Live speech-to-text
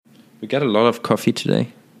We got a lot of coffee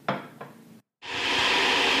today.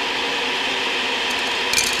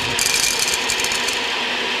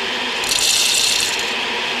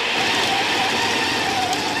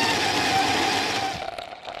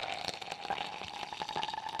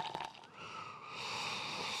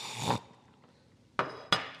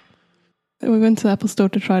 We went to the Apple Store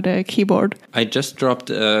to try the keyboard. I just dropped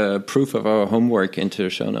proof of our homework into the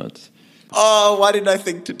show notes. Oh, why didn't I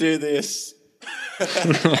think to do this? I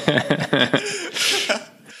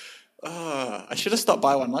should have stopped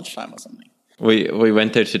by one lunchtime or something. We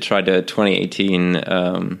went there to try the 2018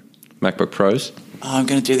 MacBook Pros. Oh, I'm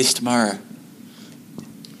going to do this tomorrow.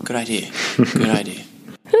 Good idea. Good idea.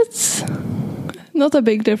 It's not a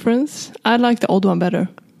big difference. I like the old one better.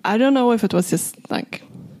 I don't know if it was just like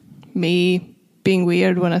me being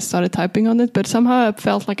weird when I started typing on it, but somehow I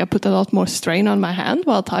felt like I put a lot more strain on my hand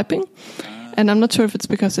while typing. And I'm not sure if it's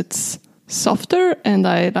because it's softer and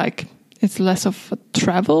it's less of a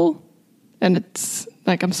travel, and it's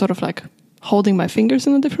like I'm sort of like holding my fingers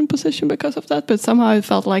in a different position because of that. But somehow I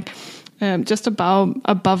felt like just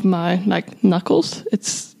above my like knuckles,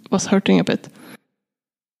 it was hurting a bit.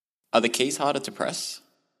 Are the keys harder to press?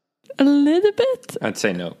 A little bit. I'd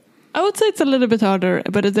say no. I would say it's a little bit harder,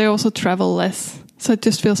 but they also travel less, so it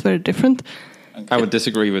just feels very different. Okay. I would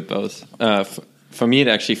disagree with both. For me, it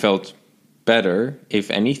actually felt better, if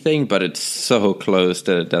anything, but it's so close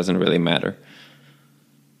that it doesn't really matter.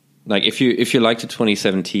 Like if you like the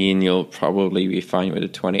 2017, you'll probably be fine with the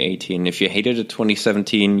 2018. If you hated the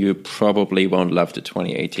 2017, you probably won't love the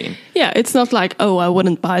 2018. Yeah, it's not like, oh, I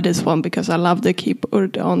wouldn't buy this one because I love the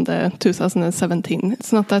keyboard on the 2017.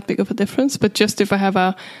 It's not that big of a difference. But just if I have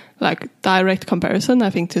a like direct comparison,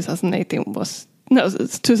 I think 2017 was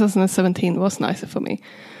nicer for me.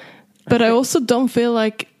 But I also don't feel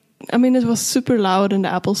like, I mean, it was super loud in the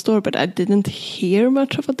Apple Store, but I didn't hear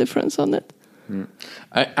much of a difference on it.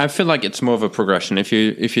 I feel like it's more of a progression. If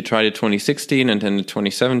you try the 2016 and then the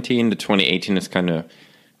 2017, the 2018 is kind of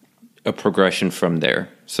a progression from there.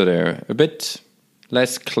 So they're a bit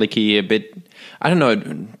less clicky, a bit, I don't know,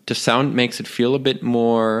 the sound makes it feel a bit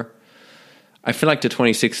more, I feel like the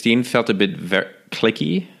 2016 felt a bit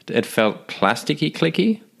clicky. It felt plasticky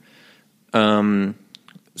clicky.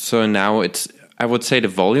 So now I would say the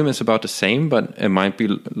volume is about the same, but it might be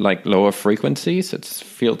like lower frequencies. It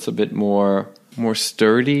feels a bit more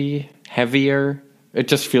sturdy, heavier. It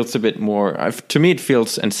just feels a bit more, to me it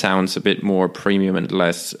feels and sounds a bit more premium and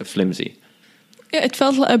less flimsy. Yeah, it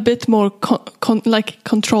felt a bit more like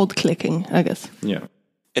controlled clicking, I guess. Yeah.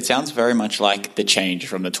 It sounds very much like the change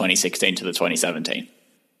from the 2016 to the 2017.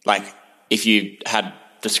 Like if you had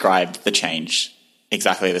described the change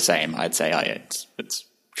exactly the same, I'd say, oh yeah, it's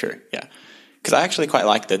true, yeah. Because I actually quite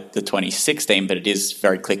like the 2016, but it is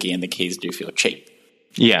very clicky and the keys do feel cheap.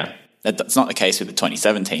 Yeah. That's not the case with the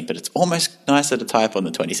 2017, but it's almost nicer to type on the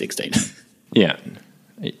 2016. Yeah.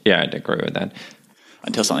 Yeah, I'd agree with that.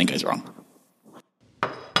 Until something goes wrong.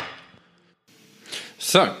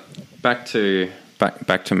 So, back to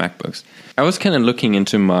MacBooks. I was kind of looking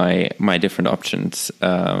into my different options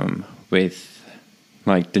with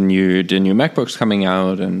like the new MacBooks coming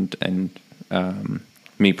out and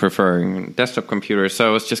me preferring desktop computers. So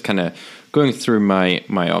I was just kind of going through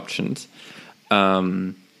my options.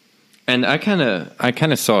 And I kind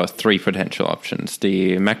of saw three potential options: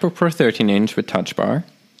 the MacBook Pro 13-inch with Touch Bar,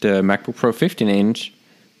 the MacBook Pro 15-inch,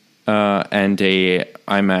 and the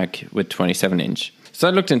iMac with 27-inch. So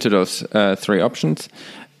I looked into those three options,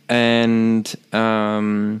 and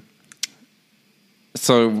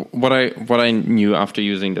so what I knew after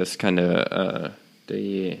using this kind of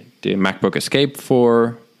the MacBook Escape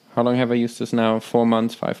for, how long have I used this now? 4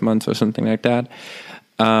 months, 5 months, or something like that.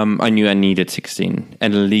 I knew I needed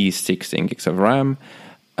at least 16 gigs of RAM.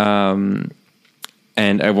 And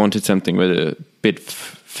I wanted something with a bit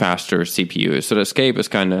faster CPU. So the Escape is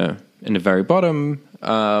kind of in the very bottom.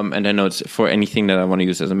 And I know it's for anything that I want to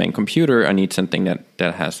use as a main computer, I need something that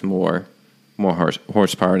has more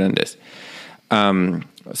horsepower than this.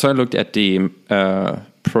 So I looked at the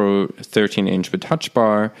Pro 13-inch with Touch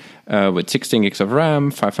Bar with 16 gigs of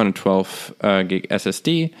RAM, 512 gig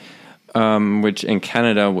SSD, which in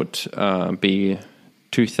Canada would be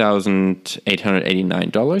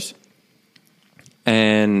 $2,889.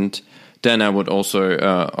 And then I would also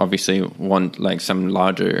obviously want like some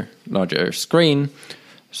larger screen.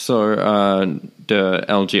 So the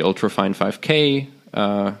LG Ultrafine 5K,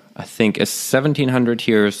 I think is 1,700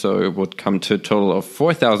 here, so it would come to a total of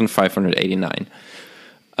 4,589.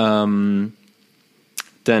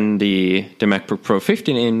 Then the MacBook Pro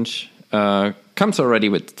 15-inch comes already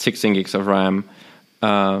with 16 gigs of RAM,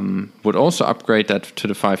 would also upgrade that to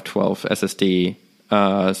the 512 SSD.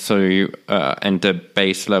 And the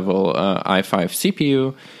base level i5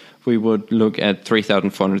 CPU, we would look at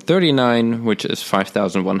 3,439, which is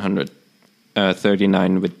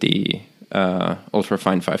 5,139 with the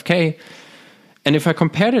ultrafine 5K. And if I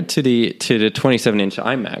compared it to the 27-inch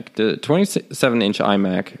iMac, the 27-inch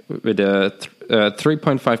iMac with a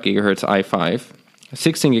 3.5 gigahertz i5,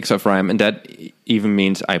 16 gigs of RAM, and that even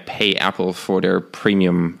means I pay Apple for their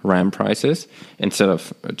premium RAM prices instead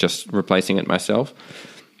of just replacing it myself.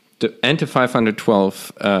 The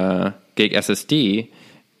 512 gig SSD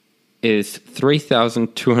is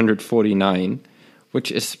 3,249, which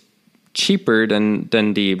is cheaper than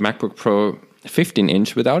the MacBook Pro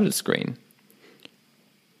 15-inch without a screen,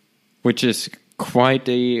 which is quite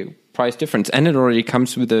a price difference. And it already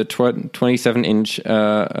comes with a 27-inch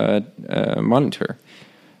monitor.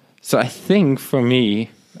 So I think for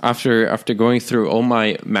me, after going through all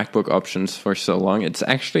my MacBook options for so long, it's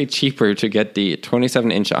actually cheaper to get the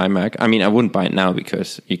 27-inch iMac. I mean, I wouldn't buy it now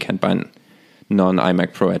because you can't buy a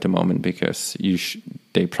non-iMac Pro at the moment because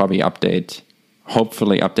they probably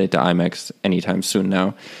hopefully update the iMacs anytime soon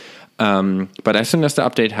now. But as soon as the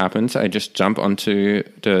update happens, I just jump onto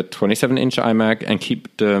the 27-inch iMac and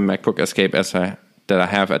keep the MacBook Escape that I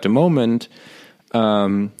have at the moment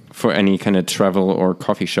for any kind of travel or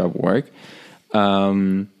coffee shop work.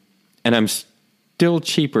 And I'm still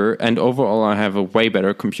cheaper, and overall I have a way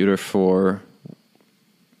better computer for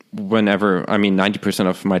whenever, 90%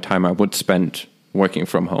 of my time I would spend working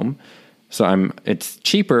from home. So it's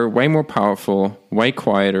cheaper, way more powerful, way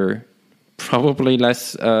quieter, probably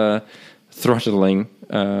less throttling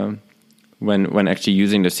when actually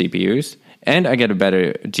using the CPUs, and I get a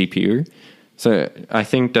better GPU. So I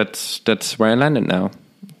think that's where I landed now.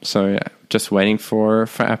 So just waiting for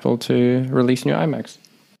Apple to release new iMacs.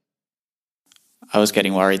 I was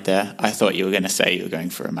getting worried there. I thought you were going to say you were going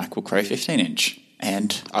for a MacBook Pro 15-inch,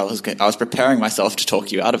 and I was preparing myself to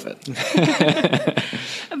talk you out of it.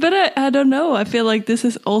 But I don't know. I feel like this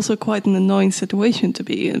is also quite an annoying situation to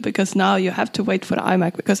be in, because now you have to wait for the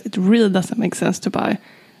iMac, because it really doesn't make sense to buy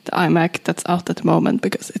the iMac that's out at the moment,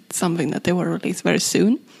 because it's something that they will release very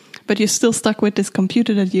soon. But you're still stuck with this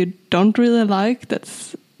computer that you don't really like,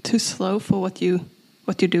 that's too slow for what you're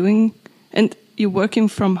doing. And you're working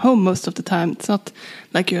from home most of the time. It's not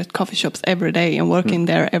like you're at coffee shops every day and working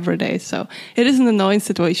there every day. So it is an annoying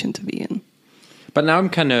situation to be in. But now I'm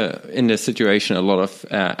kind of in the situation a lot of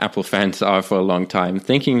Apple fans are for a long time,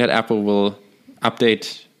 thinking that Apple will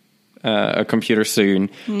update a computer soon,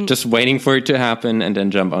 just waiting for it to happen and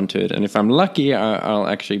then jump onto it. And if I'm lucky, I'll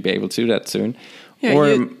actually be able to do that soon. Yeah,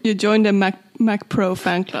 or you joined the Mac Pro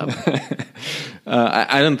fan club.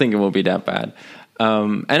 I don't think it will be that bad.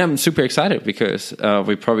 And I'm super excited because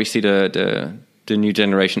we probably see the new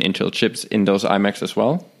generation Intel chips in those iMacs as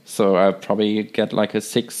well. So I'll probably get like a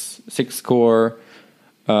six core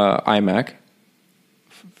iMac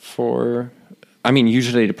for.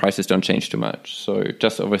 Usually the prices don't change too much. So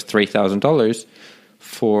just over $3,000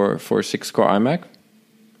 for a 6-core iMac,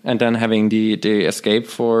 and then having the Escape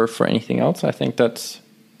for anything else. I think that's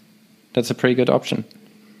a pretty good option.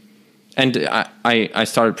 And I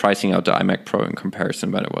started pricing out the iMac Pro in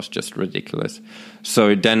comparison, but it was just ridiculous.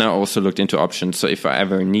 So then I also looked into options. So if I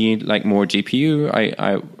ever need like more GPU,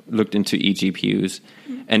 I looked into eGPUs,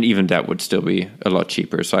 and even that would still be a lot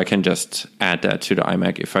cheaper. So I can just add that to the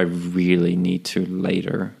iMac if I really need to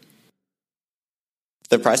later.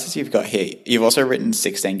 The prices you've got here, you've also written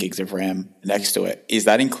 16 gigs of RAM next to it. Is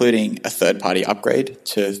that including a third-party upgrade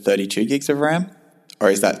to 32 gigs of RAM? Or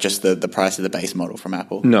is that just the price of the base model from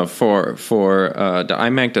Apple? No, for the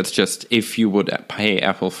iMac, that's just if you would pay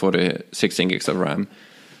Apple for the 16 gigs of RAM,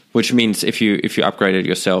 which means if you upgrade it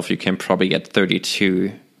yourself, you can probably get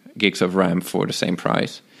 32 gigs of RAM for the same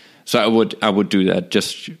price. So I would do that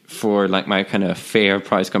just for like my kind of fair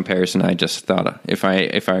price comparison. I just thought if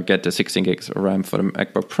I get the 16 gigs of RAM for the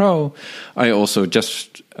MacBook Pro, I also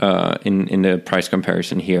just in the price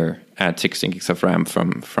comparison here add 16 gigs of RAM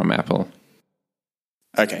from Apple.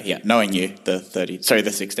 Okay, yeah. Knowing you, the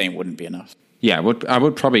 16 wouldn't be enough. Yeah, I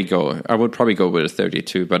would probably go with a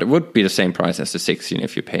 32, but it would be the same price as the 16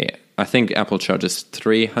 if you pay it. I think Apple charges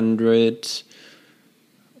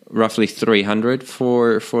roughly 300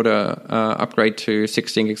 for the upgrade to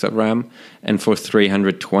 16 gigs of RAM, and for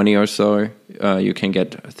 320 or so, you can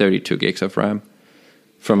get 32 gigs of RAM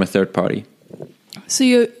from a third party. So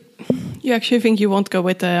you actually think you won't go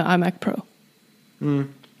with the iMac Pro?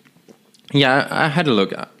 Yeah, I had a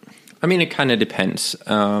look. I mean, it kind of depends.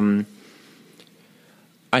 I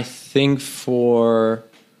think for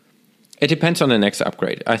It depends on the next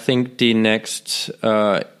upgrade. I think the next,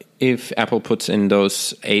 if Apple puts in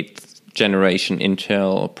those 8th generation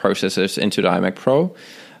Intel processors into the iMac Pro,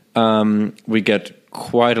 we get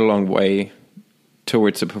quite a long way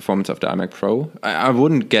towards the performance of the iMac Pro. I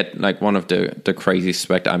wouldn't get like one of the crazy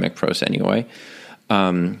spec iMac Pros anyway.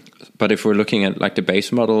 But if we're looking at like the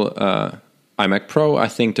base model iMac Pro, I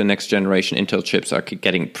think the next generation Intel chips are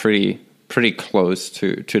getting pretty close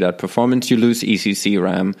to that performance. You lose ECC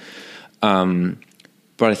RAM.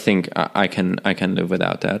 But I think I can live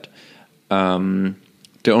without that.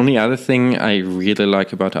 The only other thing I really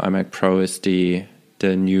like about the iMac Pro is the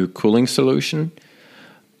new cooling solution.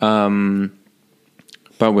 But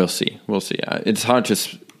we'll see. It's hard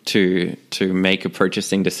to make a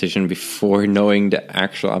purchasing decision before knowing the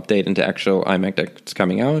actual update and the actual iMac that's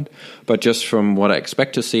coming out. But just from what I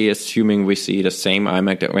expect to see, assuming we see the same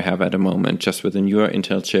iMac that we have at the moment, just with the newer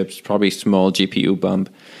Intel chips, probably small GPU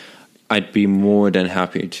bump, I'd be more than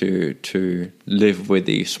happy to live with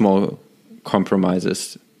the small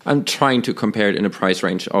compromises. I'm trying to compare it in the price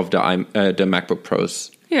range of the MacBook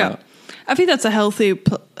Pros. Yeah, I think that's a healthy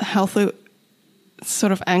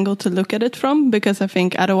sort of angle to look at it from, because I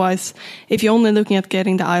think otherwise, if you're only looking at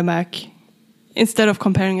getting the iMac, instead of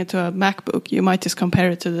comparing it to a MacBook, you might just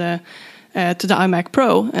compare it to the iMac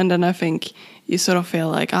Pro, and then I think you sort of feel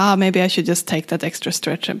like, maybe I should just take that extra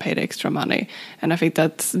stretch and pay the extra money. And I think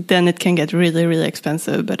then it can get really, really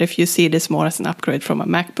expensive. But if you see this more as an upgrade from a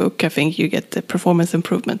MacBook, I think you get the performance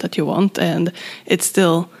improvement that you want, and it's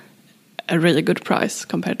still a really good price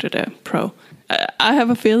compared to the Pro. I have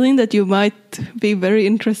a feeling that you might be very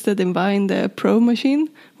interested in buying the Pro machine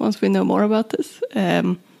once we know more about this.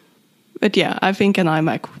 But yeah, I think an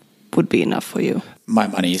iMac would be enough for you. My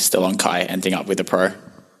money is still on Kai ending up with a Pro.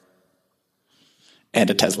 And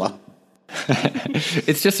a Tesla.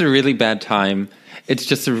 It's just a really bad time. It's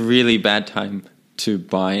just a really bad time to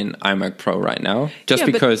buy an iMac Pro right now, just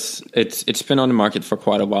because it's been on the market for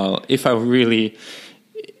quite a while. If I wanted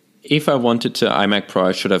to iMac Pro,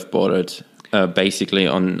 I should have bought it basically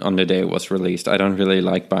on the day it was released. I don't really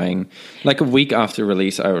like buying like a week after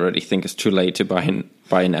release. I already think it's too late to buy an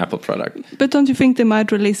Apple product. But don't you think they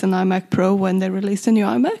might release an iMac Pro when they release a new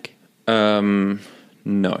iMac?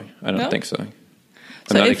 No, I don't think so.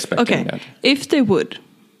 I'm not expecting that. If they would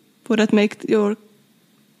that make your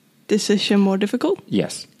decision more difficult?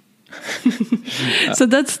 Yes. So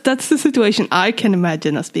that's the situation I can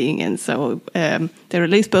imagine us being in. So they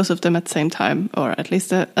release both of them at the same time, or at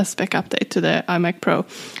least a spec update to the iMac Pro,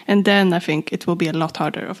 and then I think it will be a lot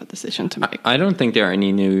harder of a decision to make. I don't think there are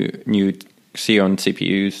any new Xeon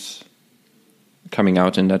CPUs coming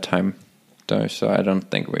out in that time. So I don't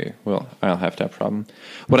think I'll have that problem.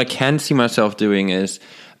 What I can see myself doing is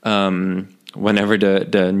whenever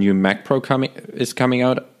the new Mac Pro is coming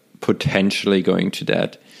out, potentially going to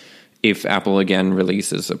that. If Apple again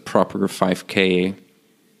releases a proper 5K,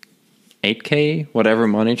 8K, whatever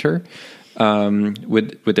monitor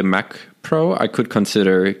with the Mac Pro, I could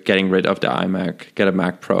consider getting rid of the iMac, get a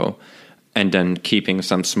Mac Pro, and then keeping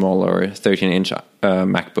some smaller 13-inch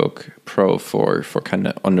MacBook Pro for kind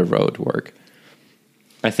of on-the-road work.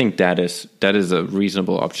 I think that is a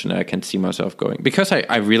reasonable option that I can see myself going. Because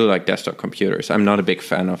I really like desktop computers. I'm not a big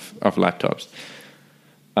fan of laptops.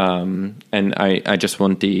 And I just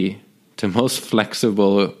want the most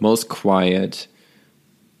flexible, most quiet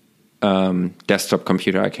desktop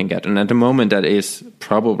computer I can get. And at the moment, that is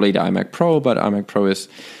probably the iMac Pro, but iMac Pro is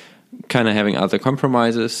kind of having other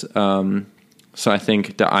compromises. So I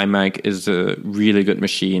think the iMac is a really good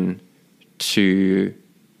machine to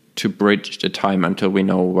bridge the time until we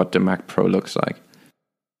know what the Mac Pro looks like.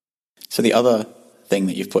 So the other thing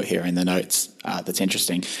that you've put here in the notes that's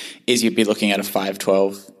interesting is you'd be looking at a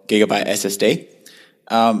 512 gigabyte SSD.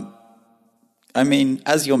 I mean,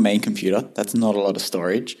 as your main computer, that's not a lot of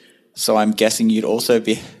storage. So I'm guessing you'd also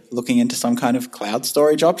be looking into some kind of cloud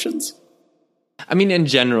storage options? I mean, in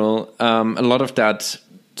general, a lot of that...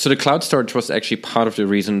 So the cloud storage was actually part of the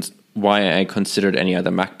reasons why I considered any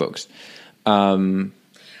other MacBooks.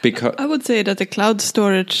 Because I would say that the cloud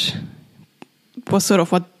storage was sort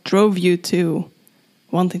of what drove you to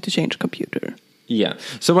wanting to change computer. Yeah.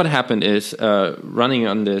 So what happened is running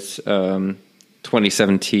on this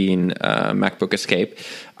 2017 MacBook Escape,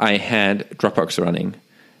 I had Dropbox running.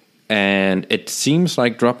 And it seems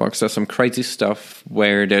like Dropbox does some crazy stuff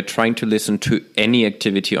where they're trying to listen to any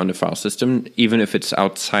activity on the file system, even if it's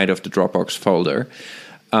outside of the Dropbox folder,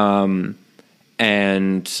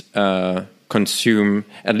 and consume,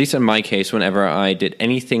 at least in my case, whenever I did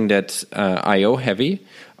anything that's I/O heavy,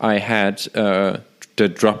 I had the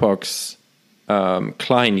Dropbox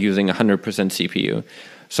client using 100% CPU.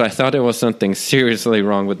 So I thought there was something seriously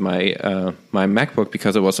wrong with my my MacBook,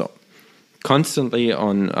 because it was constantly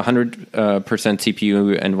on 100%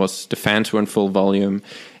 CPU and the fans were in full volume,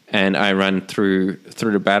 and I ran through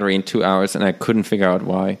the battery in 2 hours, and I couldn't figure out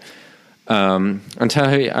why. Until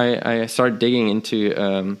I started digging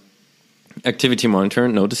into Activity Monitor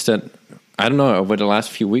and noticed that, I don't know, over the last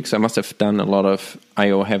few weeks I must have done a lot of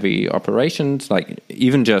I/O heavy operations, like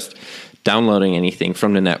even just downloading anything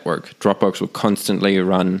from the network. Dropbox would constantly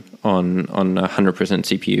run on 100%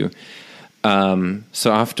 CPU.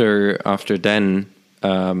 So after then,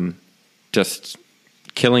 just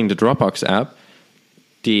killing the Dropbox app,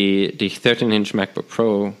 the 13-inch MacBook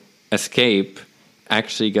Pro Escape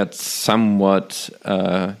actually got somewhat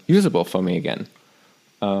usable for me again.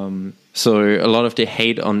 So a lot of the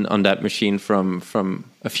hate on that machine from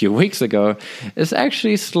a few weeks ago is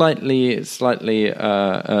actually slightly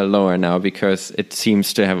lower now, because it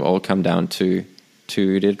seems to have all come down to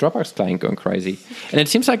the Dropbox client going crazy. And it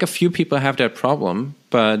seems like a few people have that problem,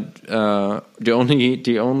 but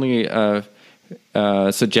the only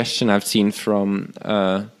suggestion I've seen from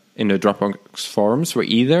in the Dropbox forums were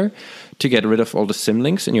either to get rid of all the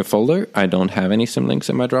symlinks in your folder. I don't have any symlinks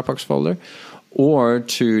in my Dropbox folder. Or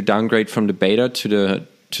to downgrade from the beta to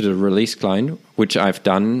the release client, which I've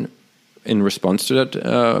done in response to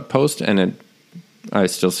that post, and I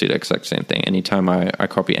still see the exact same thing. Anytime I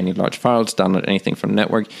copy any large files, download anything from the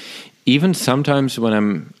network, even sometimes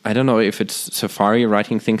when I don't know if it's Safari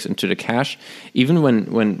writing things into the cache, even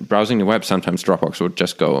when browsing the web, sometimes Dropbox would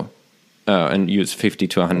just go and use 50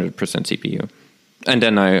 to 100% CPU. And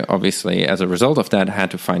then I obviously, as a result of that,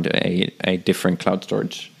 had to find a different cloud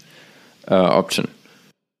storage option.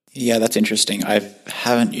 Yeah, that's interesting. I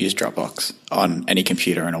haven't used Dropbox on any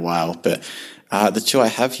computer in a while, but the two I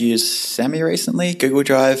have used semi-recently, Google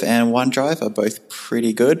Drive and OneDrive, are both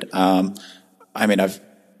pretty good. I'm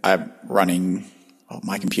running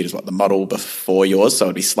my computer's the model before yours, so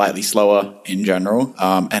it'd be slightly slower in general,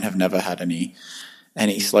 and have never had any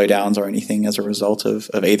slowdowns or anything as a result of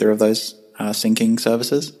either of those syncing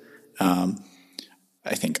services.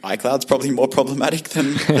 I think iCloud's probably more problematic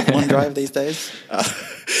than OneDrive these days.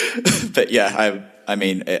 But yeah,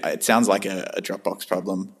 it sounds like a Dropbox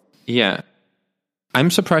problem. Yeah. I'm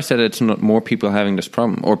surprised that it's not more people having this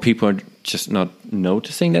problem, or people are just not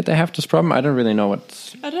noticing that they have this problem. I don't really know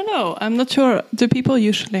what's... I don't know. I'm not sure. Do people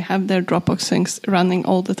usually have their Dropbox syncs running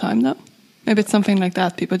all the time now? Maybe it's something like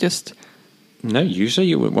that. People just... No, usually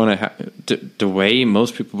you would want to have... The way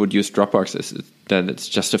most people would use Dropbox is that it's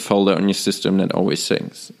just a folder on your system that always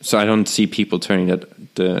syncs. So I don't see people turning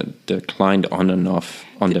the client on and off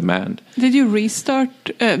on demand. Did you restart...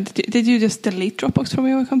 did you just delete Dropbox from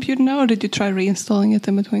your computer now, or did you try reinstalling it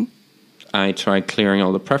in between? I tried clearing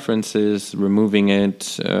all the preferences, removing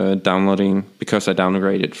it, downloading... Because I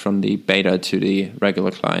downgraded from the beta to the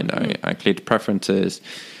regular client, I cleared the preferences...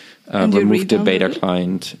 removed the beta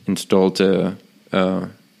client, installed the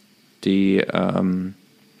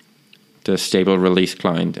stable release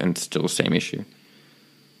client, and still same issue.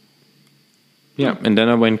 Yeah, and then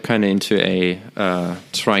I went kind of into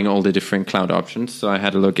trying all the different cloud options. So I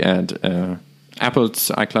had a look at Apple's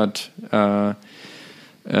iCloud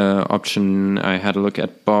option. I had a look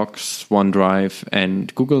at Box, OneDrive,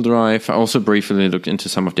 and Google Drive. I also briefly looked into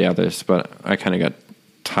some of the others, but I kind of got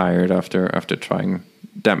tired after trying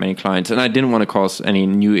that many clients, and I didn't want to cause any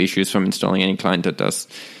new issues from installing any client that does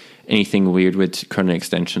anything weird with kernel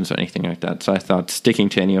extensions or anything like that. So I thought sticking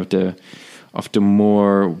to any of the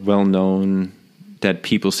more well-known that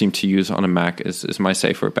people seem to use on a Mac is my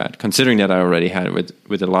safer bet. Considering that I already had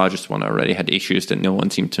with the largest one, I already had issues that no one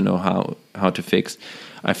seemed to know how to fix.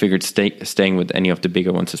 I figured staying with any of the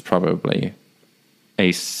bigger ones is probably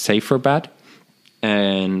a safer bet.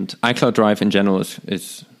 And iCloud Drive in general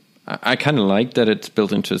is I kind of like that it's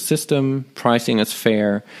built into a system. Pricing is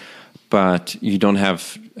fair, but you don't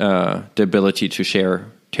have the ability to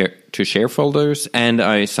share folders. And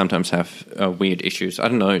I sometimes have weird issues. I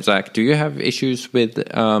don't know, Zach, do you have issues with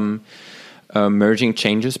merging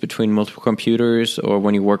changes between multiple computers, or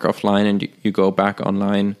when you work offline and you go back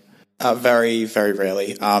online? Very, very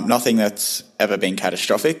rarely. Nothing that's ever been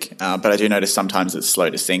catastrophic, but I do notice sometimes it's slow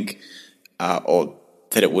to sync, or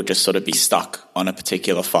that it would just sort of be stuck on a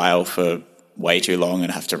particular file for way too long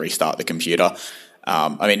and have to restart the computer.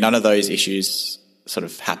 None of those issues sort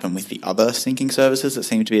of happen with the other syncing services that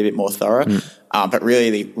seem to be a bit more thorough. But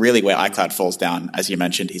really where iCloud falls down, as you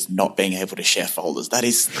mentioned, is not being able to share folders. That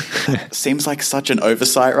seems like such an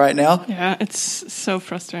oversight right now. Yeah, it's so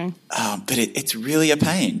frustrating. But it's really a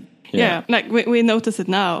pain. Yeah, like we notice it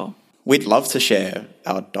now. We'd love to share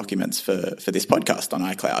our documents for this podcast on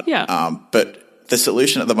iCloud. Yeah. But the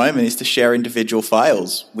solution at the moment is to share individual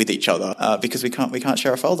files with each other because we can't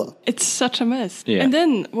share a folder. It's such a mess. Yeah. And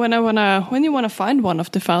then when you wanna find one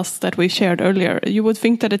of the files that we shared earlier, you would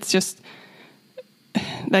think that it's just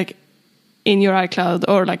like in your iCloud,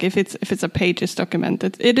 or like if it's a Pages document,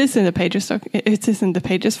 it is in the Pages it is in the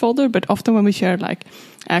Pages folder. But often when we share like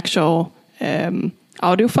actual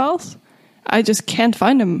audio files, I just can't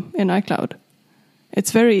find them in iCloud.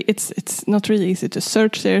 It's not really easy to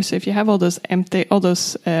search there. So if you have all those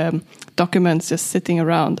documents just sitting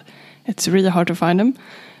around, it's really hard to find them.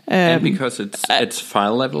 And because it's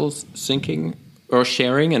file levels syncing or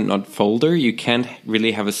sharing and not folder, you can't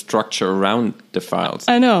really have a structure around the files.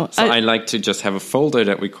 I know. So I like to just have a folder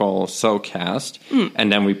that we call SoCast,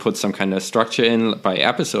 and then we put some kind of structure in by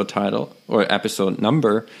episode title or episode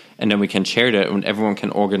number, and then we can share that and everyone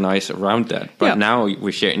can organize around that. But now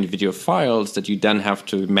we share individual files that you then have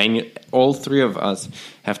to all three of us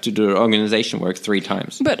have to do the organization work 3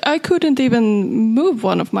 times. But I couldn't even move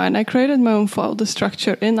one of mine. I created my own folder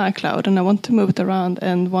structure in iCloud, and I want to move it around.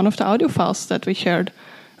 And one of the audio files that we shared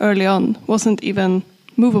early on wasn't even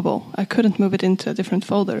movable. I couldn't move it into a different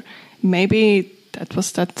folder. Maybe that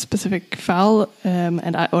was that specific file,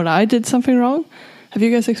 and I did something wrong. Have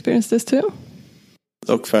you guys experienced this too?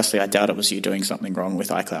 Look, firstly, I doubt it was you doing something wrong with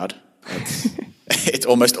iCloud. It's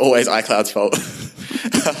almost always iCloud's fault.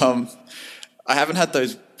 I haven't had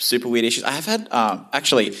those super weird issues. I have had,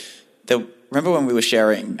 remember when we were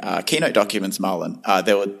sharing Keynote documents, Marlon?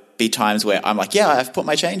 There would be times where I'm like, yeah, I've put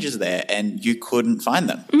my changes there, and you couldn't find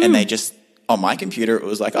them. And they just, on my computer, it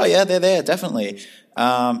was like, oh yeah, they're there, definitely.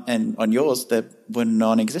 And on yours, they were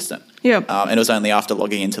non-existent. Yeah. And it was only after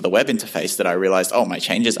logging into the web interface that I realized, oh, my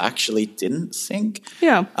changes actually didn't sync.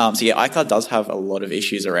 Yeah. So yeah, iCloud does have a lot of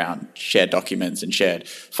issues around shared documents and shared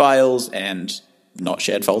files and not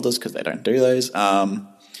shared folders because they don't do those.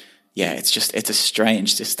 Yeah, it's a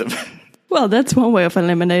strange system. Well, that's one way of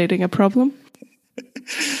eliminating a problem.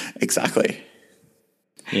 Exactly.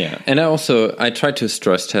 Yeah, and I tried to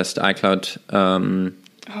stress test iCloud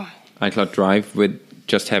iCloud Drive with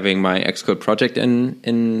just having my Xcode project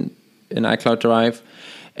in iCloud Drive,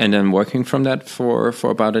 and then working from that for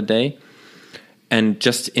about a day. And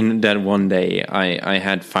just in that one day, I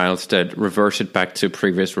had files that reverted back to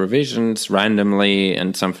previous revisions randomly,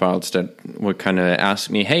 and some files that would kind of ask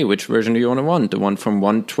me, hey, which version do you want? The one from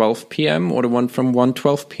 1:12 p.m. or the one from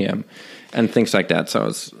 1:12 p.m.? And things like that.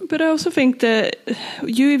 But I also think that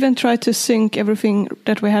you even tried to sync everything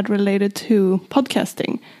that we had related to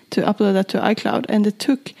podcasting to upload that to iCloud, and it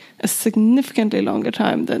took a significantly longer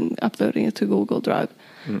time than uploading it to Google Drive.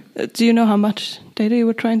 Do you know how much data you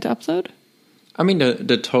were trying to upload? I mean,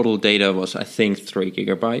 the total data was, I think, 3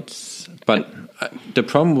 gigabytes. But the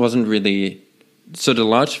problem wasn't really... So the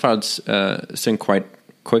large files sync quite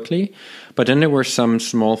quickly. But then there were some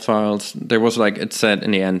small files. There was, like it said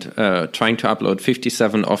in the end, trying to upload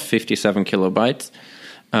 57 of 57 kilobytes.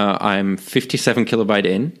 I'm 57 kilobyte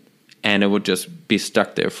in, and it would just be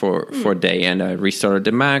stuck there for a day. And I restarted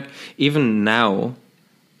the Mac. Even now,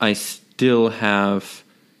 I still have...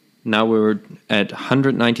 Now we're at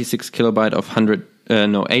 196 kilobyte of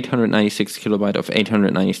 896 kilobyte of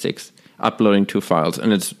 896, uploading 2 files.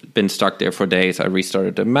 And it's been stuck there for days. I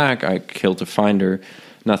restarted the Mac. I killed the Finder.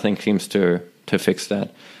 Nothing seems to fix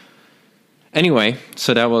that. Anyway,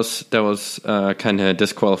 so that was kind of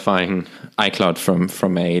disqualifying iCloud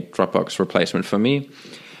from a Dropbox replacement for me.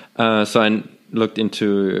 So I looked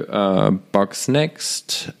into Box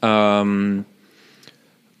Next.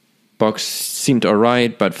 Box seemed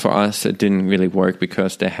alright, but for us it didn't really work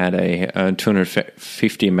because they had a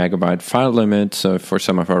 250 megabyte file limit. So for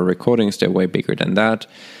some of our recordings, they're way bigger than that.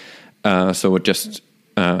 So it would just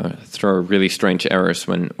throw really strange errors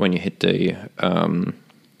when you hit the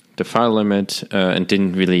file limit, and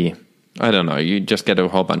didn't really, I don't know, you just get a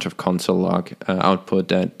whole bunch of console log output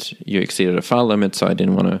that you exceeded the file limit. So I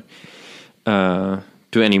didn't want to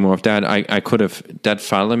do any more of that. I could have, that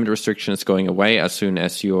file limit restriction is going away as soon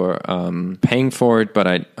as you're paying for it, but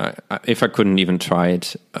I if I couldn't even try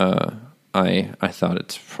it, I thought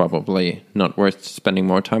it's probably not worth spending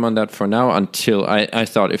more time on that for now, until I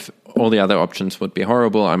thought if all the other options would be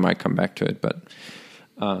horrible, I might come back to it, but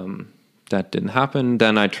that didn't happen.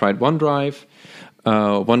 Then I tried OneDrive.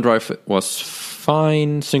 OneDrive was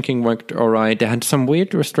fine. Syncing worked all right. They had some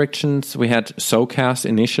weird restrictions. We had SoCast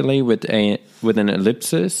initially with an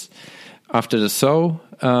ellipsis after the so,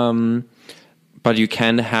 but you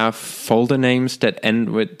can have folder names that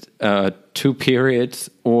end with 2 periods,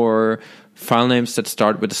 or file names that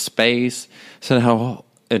start with a space. So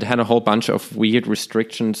it had a whole bunch of weird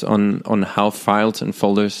restrictions on how files and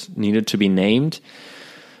folders needed to be named.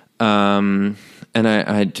 And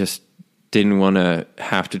I just didn't want to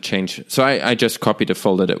have to change. So I just copied the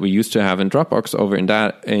folder that we used to have in Dropbox over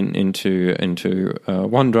into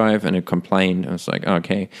OneDrive, and it complained. I was like,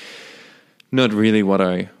 okay, not really what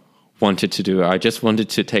I wanted to do. I just wanted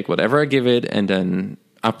to take whatever I give it and then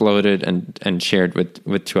upload it and share it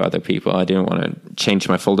with two other people. I didn't want to change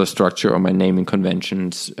my folder structure or my naming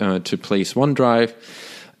conventions to please OneDrive.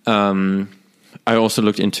 I also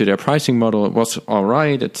looked into their pricing model. It was all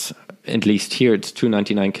right. It's at least here it's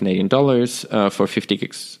 $299 Canadian dollars for 50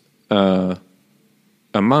 gigs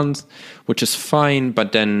a month, which is fine.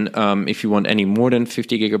 But then if you want any more than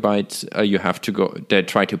 50 gigabytes, you have to go. They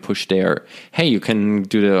try to push their, hey, you can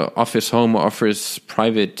do the Office Home, Office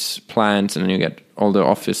Private plans, and then you get all the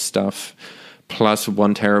Office stuff plus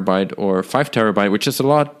 1 terabyte or 5 terabyte, which is a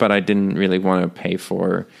lot. But I didn't really want to pay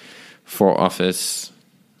for Office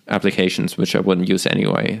applications, which I wouldn't use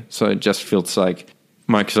anyway. So it just feels like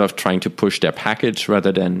Microsoft trying to push their package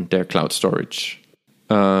rather than their cloud storage.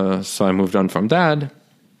 So I moved on from that.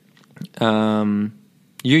 You're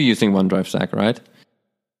using OneDrive, Zach, right?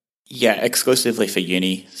 Yeah, exclusively for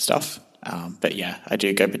uni stuff. But yeah, I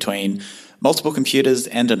do go between multiple computers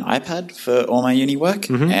and an iPad for all my uni work,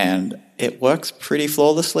 and it works pretty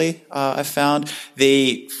flawlessly. I found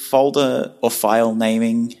the folder or file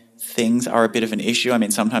naming things are a bit of an issue. I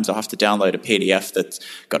mean, sometimes I'll have to download a PDF that's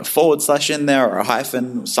got a / in there or a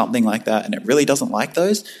hyphen or something like that, and it really doesn't like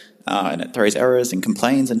those. And it throws errors and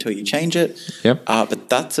complains until you change it. Yep. But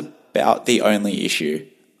that's about the only issue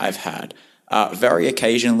I've had. Very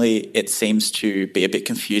occasionally, it seems to be a bit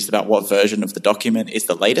confused about what version of the document is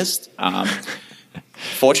the latest.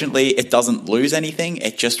 Fortunately, it doesn't lose anything.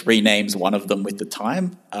 It just renames one of them with the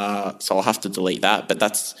time. So I'll have to delete that. But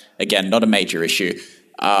that's, again, not a major issue.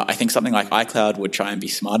 I think something like iCloud would try and be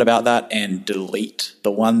smart about that and delete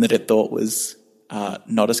the one that it thought was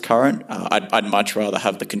not as current. I'd much rather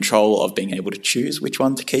have the control of being able to choose which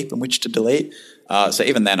one to keep and which to delete. So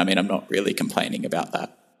even then, I mean, I'm not really complaining about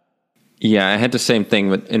that. Yeah, I had the same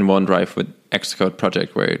thing in OneDrive with Xcode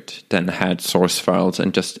project, where it then had source files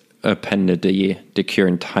and just appended the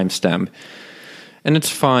current timestamp. And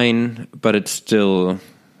it's fine, but it's still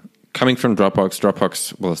coming from Dropbox.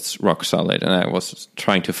 Dropbox was rock solid, and I was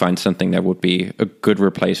trying to find something that would be a good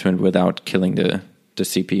replacement without killing the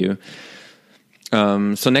CPU.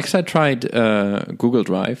 So next I tried Google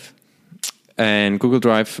Drive. And Google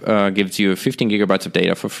Drive gives you 15 gigabytes of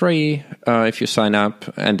data for free if you sign up.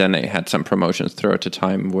 And then they had some promotions throughout the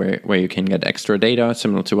time where you can get extra data,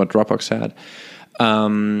 similar to what Dropbox had.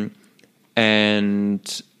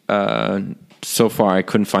 So far, I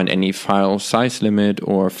couldn't find any file size limit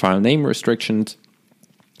or file name restrictions.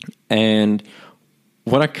 And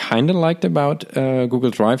what I kind of liked about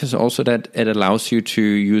Google Drive is also that it allows you to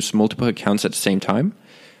use multiple accounts at the same time.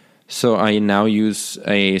 So I now use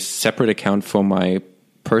a separate account for my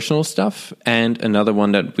personal stuff and another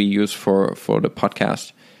one that we use for the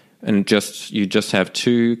podcast. And you just have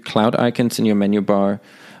 2 cloud icons in your menu bar,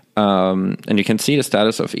 and you can see the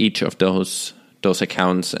status of each of those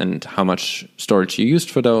accounts and how much storage you used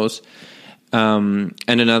for those. And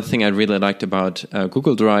another thing I really liked about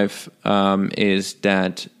Google Drive is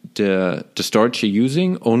that the storage you're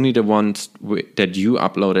using, only the ones that you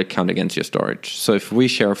uploaded count against your storage. So if we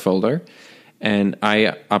share a folder and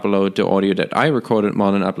I upload the audio that I recorded,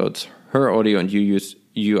 Malin uploads her audio, and you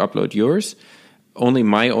upload yours, only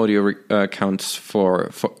my audio counts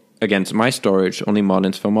for against my storage, only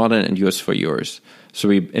Malin's for Malin and yours for yours. So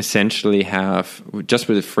we essentially have, just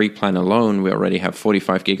with the free plan alone, we already have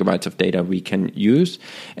 45 gigabytes of data we can use.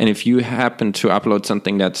 And if you happen to upload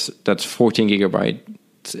something that's 14 gigabytes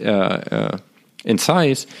in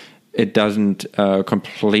size, it doesn't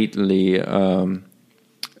completely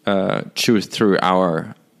choose through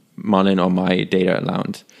our Malin or my data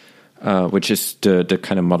allowance, which is the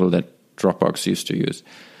kind of model that Dropbox used to use.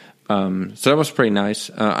 So that was pretty nice.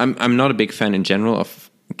 I'm not a big fan in general of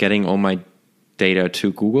getting all my data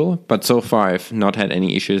to Google, but so far I've not had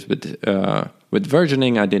any issues with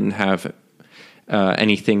versioning. I didn't have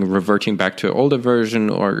anything reverting back to an older version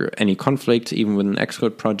or any conflicts, even with an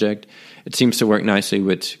Xcode project. It seems to work nicely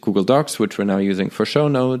with Google Docs, which we're now using for show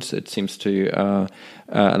notes. It seems to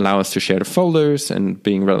allow us to share the folders and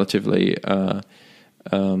being relatively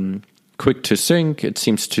quick to sync. It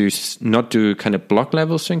seems to not do kind of block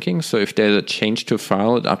level syncing. So if there's a change to a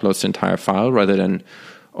file, it uploads the entire file rather than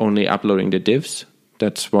only uploading the divs.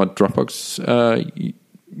 That's what Dropbox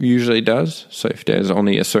usually does. So if there's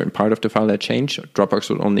only a certain part of the file that changed, Dropbox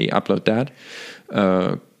will only upload that.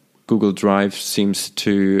 Google Drive seems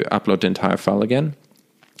to upload the entire file again.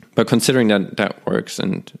 But considering that works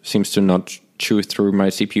and seems to not chew through my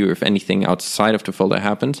CPU if anything outside of the folder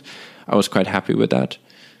happens. I was quite happy with that.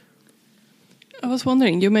 I was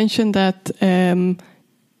wondering, you mentioned that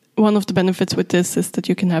one of the benefits with this is that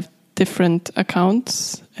you can have different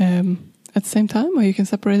accounts at the same time, or you can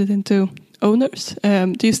separate it into owners.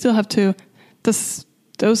 Do you still have to,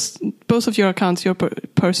 both of your accounts, your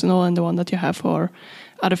personal and the one that you have for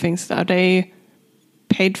other things, are they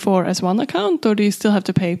paid for as one account, or do you still have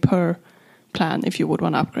to pay per plan if you would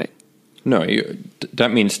want to upgrade? No,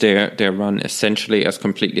 that means they're run essentially as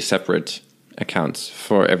completely separate accounts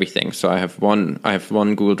for everything. So I have one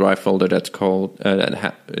Google Drive folder that's called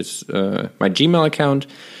is my Gmail account,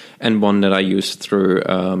 and one that I use through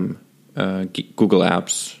Google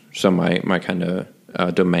Apps. So my kind of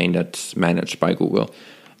domain that's managed by Google,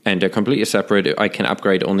 and they're completely separate. I can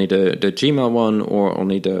upgrade only the Gmail one, or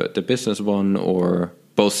only the business one, or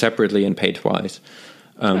both separately and pay twice.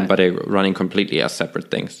 Right. But they're running completely as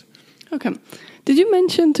separate things. Okay. Did you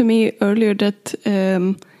mention to me earlier that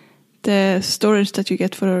the storage that you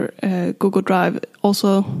get for Google Drive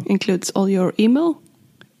also includes all your email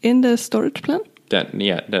in the storage plan? That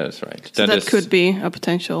is right. So that could be a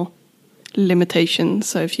potential limitation.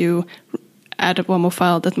 So if you add one more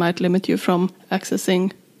file, that might limit you from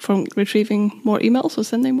retrieving more emails or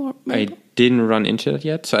sending more mail. I didn't run into that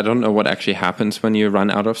yet, so I don't know what actually happens when you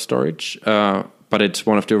run out of storage. But it's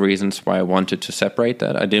one of the reasons why I wanted to separate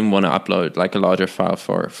that. I didn't want to upload like a larger file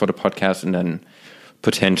for the podcast and then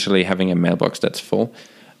potentially having a mailbox that's full.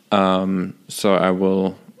 So I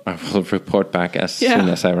will report back as soon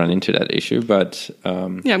as I run into that issue. But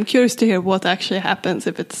I'm curious to hear what actually happens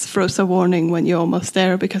if it throws a warning when you're almost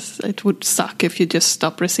there, because it would suck if you just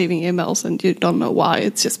stop receiving emails and you don't know why.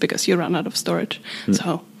 It's just because you run out of storage.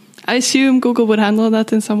 So I assume Google would handle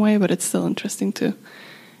that in some way, but it's still interesting to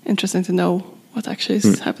know what actually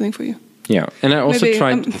is happening for you. Yeah, and I also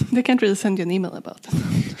tried... they can't really send you an email about it.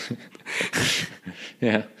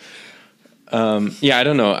 Yeah. I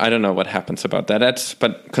don't know what happens about that.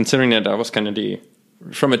 But considering that was kind of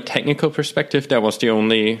from a technical perspective, that was the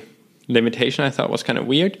only limitation I thought was kind of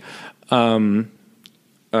weird. I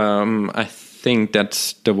think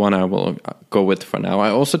that's the one I will go with for now. I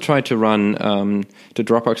also tried to run the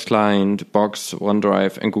Dropbox client, Box,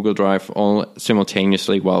 OneDrive, and Google Drive all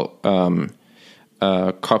simultaneously while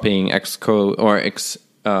copying Xcode or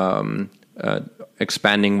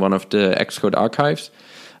expanding one of the Xcode archives.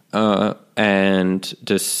 And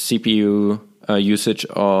the CPU usage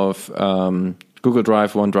of Google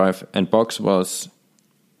Drive, OneDrive, and Box was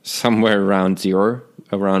somewhere around 0,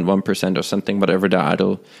 around 1% or something, whatever the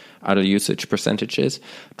idle usage percentage is.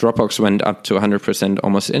 Dropbox went up to 100%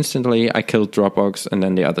 almost instantly. I killed Dropbox, and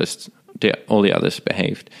then all the others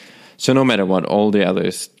behaved. So no matter what, all the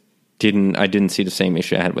others I didn't see the same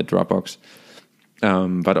issue I had with Dropbox.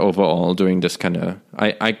 But overall, doing this kind of,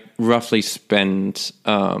 I roughly spent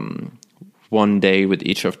 1 day with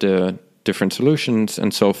each of the different solutions,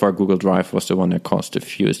 and so far Google Drive was the one that caused the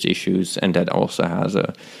fewest issues, and that also has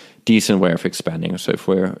a decent way of expanding. So if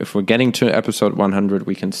we're getting to episode 100,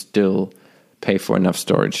 we can still pay for enough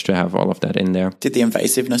storage to have all of that in there. Did the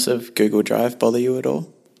invasiveness of Google Drive bother you at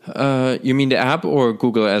all? You mean the app or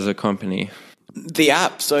Google as a company? The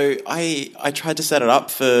app. So I tried to set it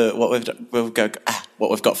up for what we've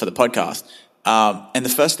got for the podcast. And the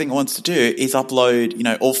first thing it wants to do is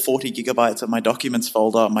upload, all 40 gigabytes of my documents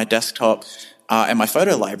folder, my desktop, and my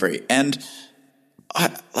photo library. And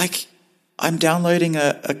I'm downloading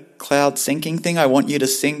a cloud syncing thing. I want you to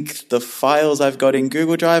sync the files I've got in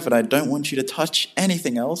Google Drive, and I don't want you to touch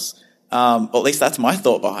anything else. Or at least that's my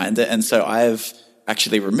thought behind it. And so I've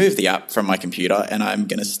actually removed the app from my computer, and I'm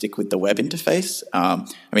going to stick with the web interface.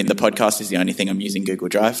 The podcast is the only thing I'm using Google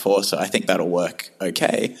Drive for, so I think that'll work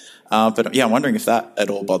okay. But I'm wondering if that at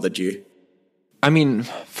all bothered you.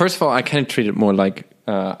 First of all, I kind of treat it more like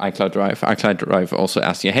iCloud Drive. iCloud Drive also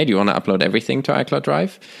asks you, hey, do you want to upload everything to iCloud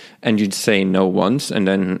Drive? And you'd say no once, and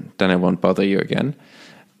then I won't bother you again.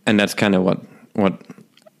 And that's kind of what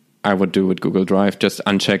I would do with Google Drive. Just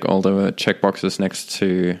uncheck all the checkboxes next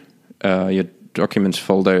to your documents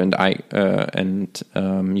folder and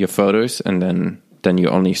your photos, and then you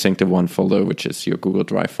only sync the one folder, which is your Google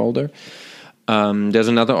Drive folder. There's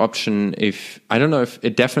another option. I don't know if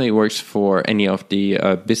it definitely works for any of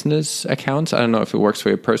the business accounts. I don't know if it works for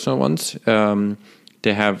your personal ones.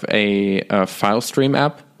 They have a file stream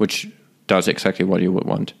app, which does exactly what you would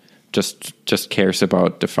want. Just cares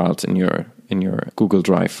about the files in your Google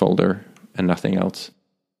Drive folder and nothing else.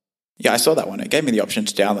 Yeah, I saw that one. It gave me the option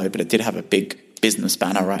to download, but it did have a big business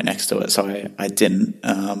banner right next to it, so I didn't.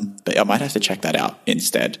 But I might have to check that out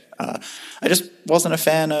instead. I just wasn't a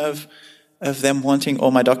fan of of them wanting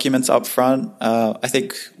all my documents up front. I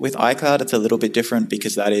think with iCloud, it's a little bit different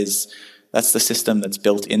because that's the system that's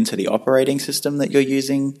built into the operating system that you're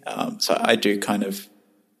using. So I do kind of,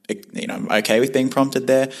 I'm okay with being prompted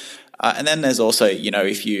there. And then there's also,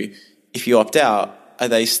 if you opt out, are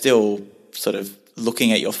they still sort of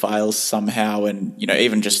looking at your files somehow and,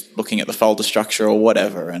 even just looking at the folder structure or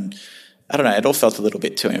whatever? And I don't know, it all felt a little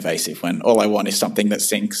bit too invasive when all I want is something that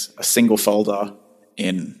syncs a single folder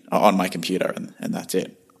on my computer and that's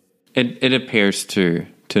it. It appears to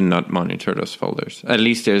not monitor those folders. At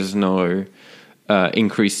least there's no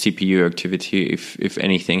increased CPU activity if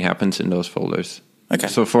anything happens in those folders. Okay.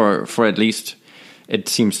 So for at least, it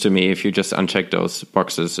seems to me, if you just uncheck those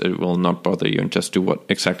boxes, it will not bother you and just do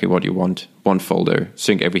exactly what you want. One folder,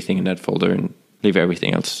 sync everything in that folder and leave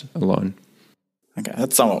everything else alone. Okay,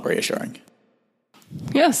 that's somewhat reassuring.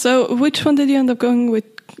 Yeah, so which one did you end up going with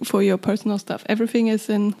for your personal stuff? Everything is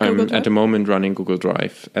in Google Drive? I'm at the moment running Google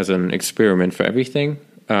Drive as an experiment for everything.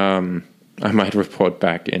 I might report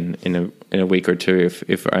back in a week or two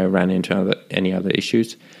if I ran into any other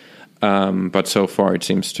issues. But so far it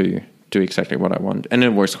seems to do exactly what I want. And it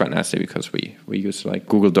works quite nicely because we use like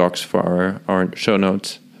Google Docs for our show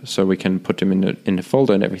notes, so we can put them in the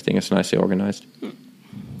folder and everything is nicely organized.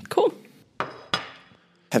 Cool.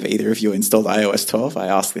 Have either of you installed iOS 12? I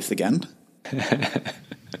ask this again.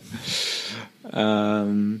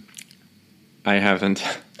 I haven't.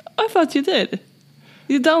 I thought you did.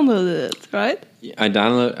 You downloaded it, right?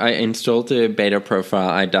 I installed the beta profile,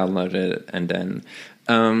 I downloaded it, and then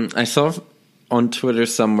I saw on Twitter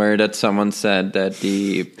somewhere that someone said that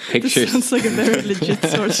the pictures... This sounds like a very legit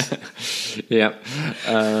source. Yeah.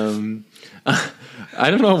 I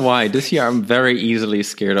don't know why. This year I'm very easily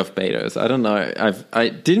scared of betas. I don't know. I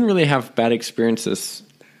didn't really have bad experiences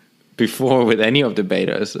before with any of the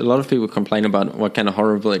betas. A lot of people complain about what kind of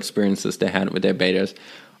horrible experiences they had with their betas.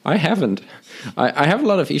 I haven't. I have a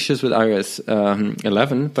lot of issues with iOS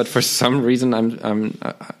 11, but for some reason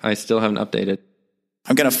I still haven't updated.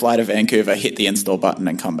 I'm going to fly to Vancouver, hit the install button,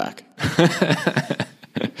 and come back.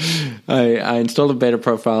 I installed a beta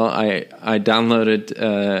profile. I downloaded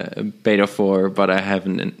beta 4, but I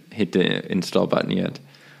haven't hit the install button yet.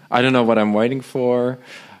 I don't know what I'm waiting for.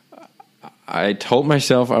 I told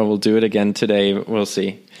myself I will do it again today. We'll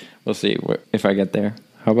see. We'll see if I get there.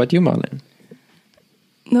 How about you, Marlene?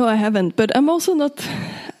 No, I haven't. But I'm also not...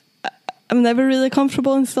 I'm never really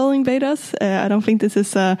comfortable installing betas. I don't think this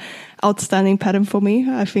is an outstanding pattern for me.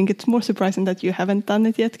 I think it's more surprising that you haven't done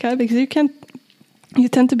it yet, Kai, because you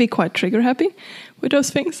tend to be quite trigger happy with those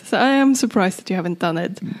things. So I am surprised that you haven't done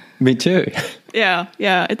it. Me too. Yeah,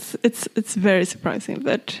 it's very surprising.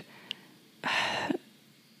 But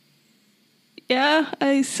yeah,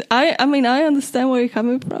 I mean, I understand where you're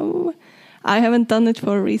coming from. I haven't done it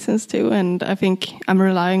for reasons too, and I think I'm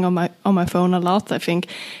relying on my phone a lot. I think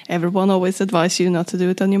everyone always advises you not to do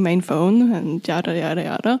it on your main phone, and yada yada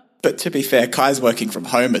yada. But to be fair, Kai's working from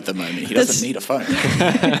home at the moment. He doesn't need a phone.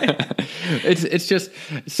 It's just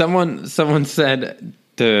someone said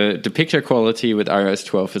the picture quality with iOS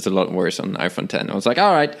 12 is a lot worse on iPhone 10. I was like,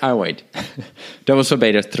 all right, I'll wait. That was for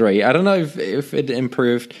beta 3. I don't know if it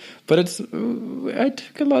improved, but I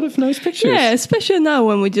took a lot of nice pictures. Yeah, especially now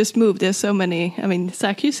when we just moved. There's so many. I mean,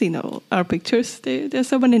 Zach, you've seen our pictures. There's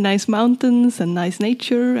so many nice mountains and nice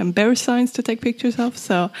nature and bear signs to take pictures of.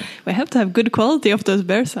 So we have to have good quality of those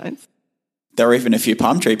bear signs. There are even a few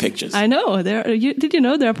palm tree pictures. I know. Did you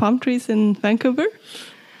know there are palm trees in Vancouver?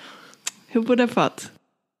 Who would have thought?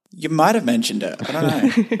 You might have mentioned it. I don't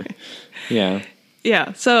know. Yeah.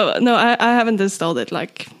 Yeah. So no, I haven't installed it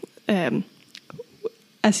like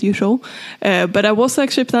as usual, but I was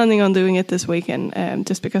actually planning on doing it this weekend,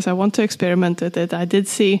 just because I want to experiment with it. I did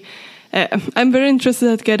see. I'm very interested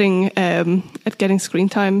at getting screen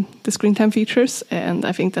time features, and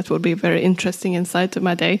I think that would be a very interesting insight to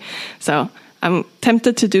my day. So I'm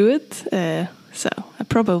tempted to do it. So I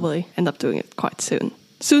probably end up doing it quite soon,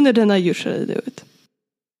 sooner than I usually do it.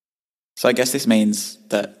 So I guess this means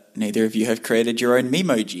that neither of you have created your own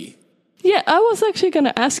Memoji. Yeah, I was actually going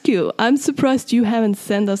to ask you. I'm surprised you haven't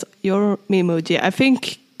sent us your Memoji. I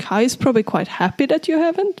think Kai is probably quite happy that you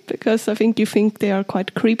haven't, because I think you think they are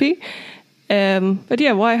quite creepy. But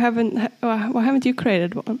yeah, why haven't you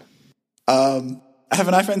created one? I have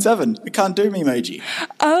an iPhone 7. We can't do Memoji.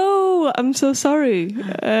 Oh, I'm so sorry.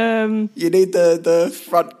 You need the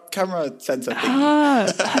front camera sensor thing.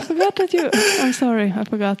 I forgot that you... I'm sorry, I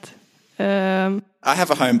forgot. I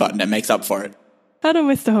have a home button that makes up for it. I don't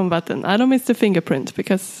miss the home button. I don't miss the fingerprint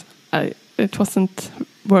because it wasn't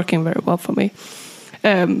working very well for me.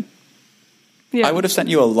 Yeah. I would have sent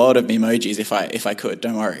you a lot of Memojis if I could.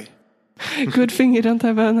 Don't worry. Good thing you don't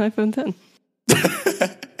have an iPhone 10.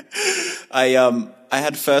 I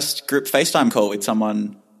had first group FaceTime call with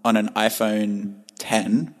someone on an iPhone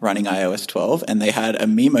 10 running iOS 12, and they had a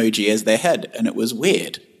Memoji as their head, and it was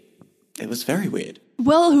weird. It was very weird.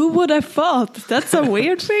 Well, who would have thought? That's a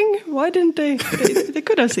weird thing. Why didn't they? They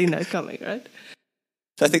could have seen that coming, right?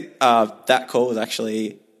 So I think that call was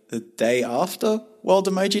actually the day after World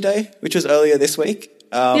Emoji Day, which was earlier this week.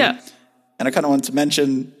 Yeah. And I kind of wanted to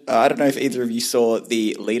mention, I don't know if either of you saw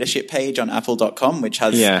the leadership page on apple.com, which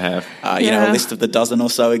has Yeah, I have. a list of the dozen or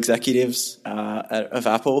so executives of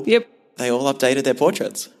Apple. Yep. They all updated their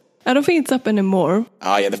portraits. I don't think it's up anymore.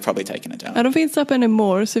 Oh, yeah, they've probably taken it down. I don't think it's up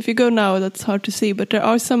anymore. So if you go now, that's hard to see. But there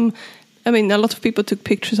are some. I mean, a lot of people took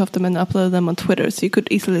pictures of them and uploaded them on Twitter, so you could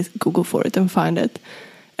easily Google for it and find it.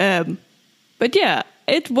 But yeah,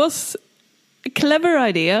 it was a clever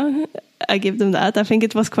idea. I give them that. I think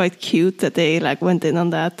it was quite cute that they went in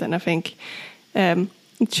on that, and I think it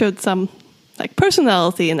showed some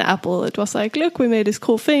personality in Apple. It was like, look, we made this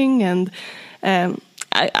cool thing, and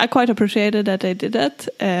I quite appreciated that they did that.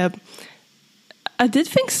 I did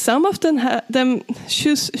think some of them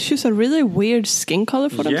choose a really weird skin color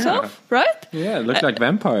for themselves, right? Yeah, it looked like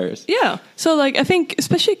vampires. Yeah. So I think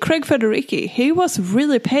especially Craig Federighi, he was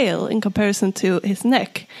really pale in comparison to his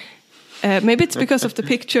neck. Maybe it's because of the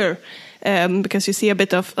picture, because you see a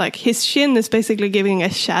bit of his chin is basically giving a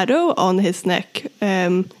shadow on his neck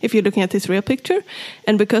if you're looking at his real picture.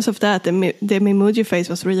 And because of that, the Memoji face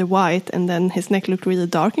was really white, and then his neck looked really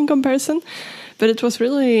dark in comparison. But it was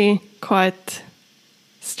really quite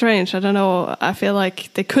strange. I don't know. I feel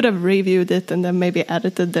like they could have reviewed it and then maybe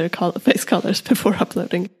edited their face colors before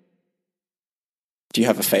uploading. Do you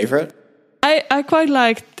have a favorite? I quite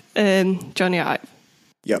liked Johnny Ive.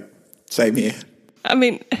 Yep, same here. I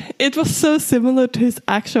mean, it was so similar to his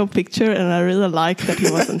actual picture, and I really liked that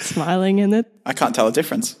he wasn't smiling in it. I can't tell a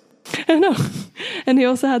difference. I know. And he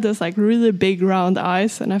also had those really big round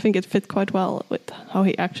eyes, and I think it fit quite well with how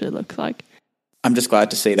he actually looks like. I'm just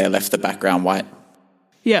glad to see they left the background white.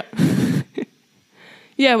 Yeah.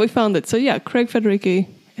 Yeah, we found it. So yeah, Craig Federighi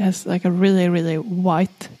has a really, really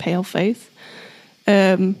white, pale face.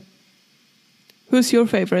 Who's your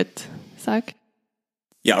favorite, Zach?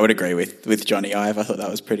 Yeah, I would agree with Johnny Ive. I thought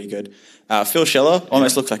that was pretty good. Phil Schiller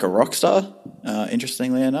almost looks like a rock star,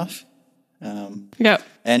 interestingly enough. Yeah.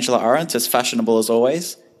 Angela Arendt, as fashionable as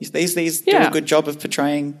always. These do a good job of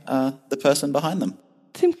portraying the person behind them.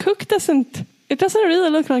 Tim Cook doesn't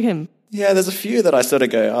really look like him. Yeah, there's a few that I sort of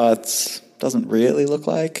go, it doesn't really look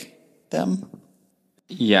like them.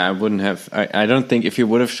 Yeah, I wouldn't have. I don't think if you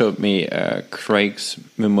would have showed me Craig's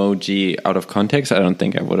Memoji out of context, I don't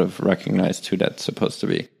think I would have recognized who that's supposed to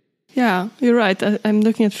be. Yeah, you're right. I'm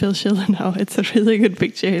looking at Phil Schiller now. It's a really good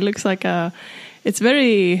picture. He looks like it's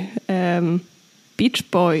very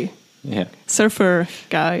beach boy, surfer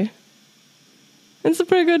guy. It's a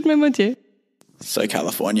pretty good Memoji. So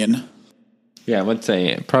Californian. Yeah, I would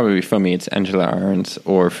say probably for me it's Angela Arendt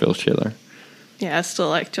or Phil Schiller. Yeah, I still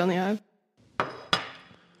like Johnny Ive.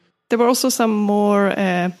 There were also some more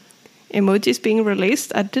emojis being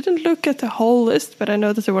released. I didn't look at the whole list, but I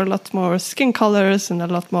know that there were a lot more skin colors and a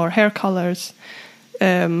lot more hair colors,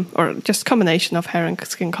 or just combination of hair and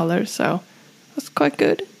skin colors. So it was quite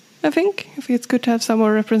good, I think. I think it's good to have some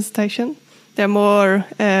more representation. They're more...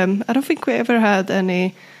 I don't think we ever had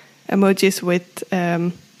any emojis with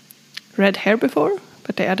red hair before,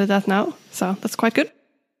 but they added that now. So that's quite good.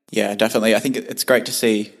 Yeah, definitely. I think it's great to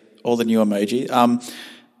see all the new emoji.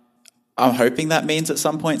 I'm hoping that means at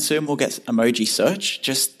some point soon we'll get emoji search.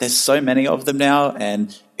 Just there's so many of them now,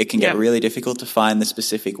 and it can get really difficult to find the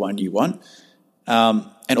specific one you want.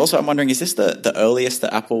 And also, I'm wondering, is this the earliest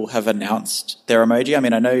that Apple have announced their emoji? I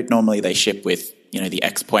mean, I know normally they ship with the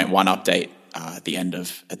X.1 update at the end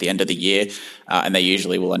of the year, and they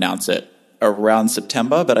usually will announce it around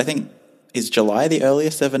September. But I think is July the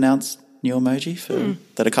earliest they've announced new emoji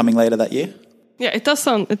that are coming later that year? Yeah, it does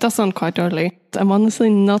sound quite early. I'm honestly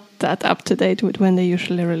not that up to date with when they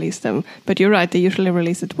usually release them. But you're right, they usually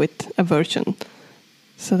release it with a version.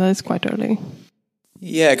 So that is quite early.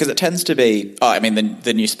 Yeah, because it tends to be...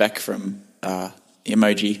 the new spec from the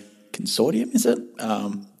Emoji Consortium, is it?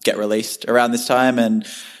 Get released around this time, and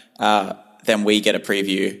then we get a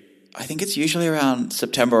preview. I think it's usually around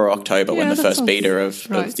September or October when the first beta of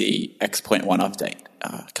the X.1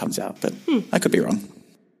 update comes out. But I could be wrong.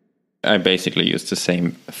 I basically use the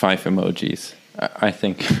same 5 emojis. I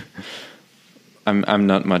think I'm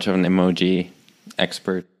not much of an emoji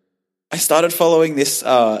expert. I started following this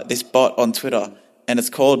bot on Twitter, and it's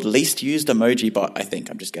called Least Used Emoji Bot, I think.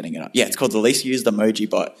 I'm just getting it up. Yeah, it's called the Least Used Emoji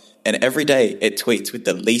Bot. And every day it tweets with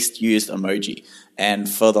the least used emoji. And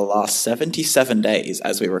for the last 77 days,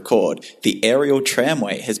 as we record, the aerial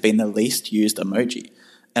tramway has been the least used emoji.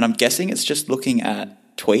 And I'm guessing it's just looking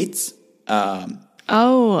at tweets.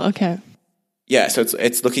 Okay. Yeah, so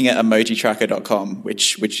it's looking at emojitracker.com,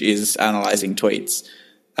 which is analyzing tweets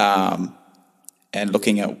and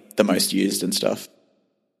looking at the most used and stuff.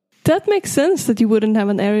 That makes sense that you wouldn't have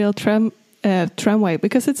an aerial tramway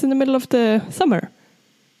because it's in the middle of the summer.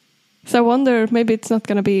 So I wonder, maybe it's not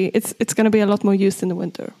going to be. It's going to be a lot more used in the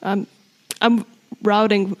winter. I'm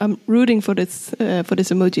rooting for this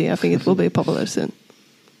emoji. I think it will be popular soon.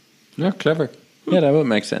 Yeah, clever. Yeah, that would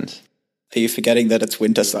make sense. Are you forgetting that it's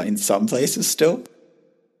winter in some places still?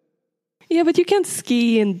 Yeah, but you can't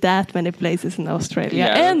ski in that many places in Australia.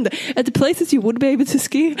 Yeah. And at the places you would be able to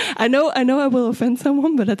ski, I know I will offend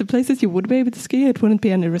someone, but at the places you would be able to ski, it wouldn't be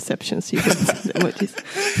any receptions. You could send emojis.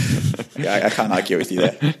 Yeah, I can't argue with you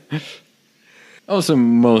there. Also,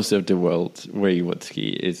 most of the world where you would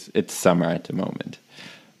ski it's summer at the moment.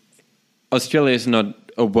 Australia is not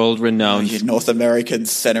a world-renowned... North American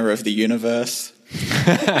center of the universe.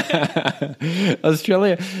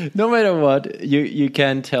 Australia, no matter what, you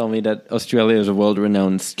can't tell me that Australia is a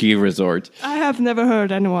world-renowned ski resort. I have never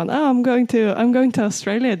heard anyone. Oh, I'm going to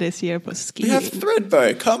Australia this year for skiing. We have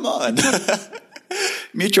Threadbow. Come on,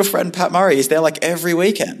 mutual friend Pat Murray is there like every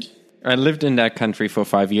weekend. I lived in that country for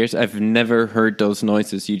 5 years. I've never heard those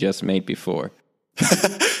noises you just made before.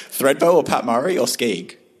 Threadbow or Pat Murray or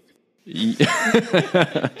skiing?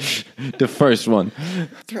 The first one.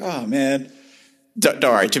 Oh man. Don't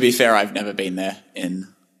worry, to be fair, I've never been there in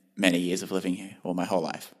many years of living here, or my whole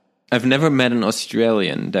life. I've never met an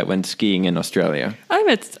Australian that went skiing in Australia. I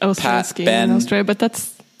met Australian skiing in Australia, but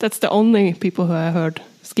that's the only people who I heard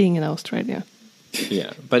skiing in Australia.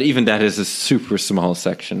 Yeah, but even that is a super small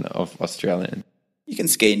section of Australian. You can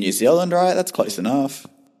ski in New Zealand, right? That's close enough.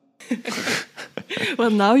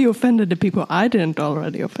 Well, now you offended the people I didn't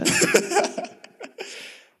already offend.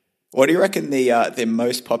 What do you reckon the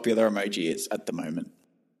most popular emoji is at the moment?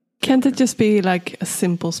 Can't it just be like a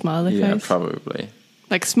simple smiley face? Yeah, probably.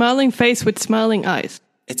 Like smiling face with smiling eyes.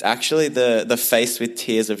 It's actually the face with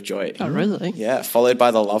tears of joy. Oh, really? Yeah, followed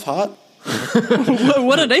by the love heart.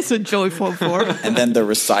 What are they so joyful for? And then the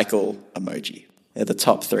recycle emoji. They're the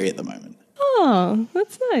top 3 at the moment. Oh,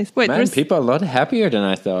 that's nice. Wait, Man, people are a lot happier than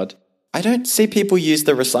I thought. I don't see people use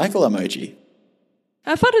the recycle emoji.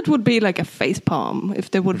 I thought it would be like a face palm if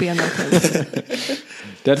there would be an alternative.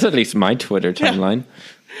 That's at least my Twitter timeline.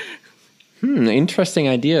 Yeah. Interesting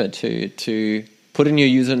idea to put in your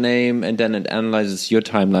username and then it analyzes your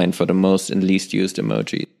timeline for the most and least used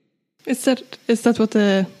emoji. Is that what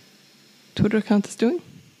the Twitter account is doing?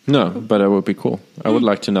 No, but that would be cool. I would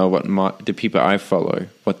like to know what the people I follow,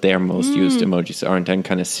 what their most used emojis are, and then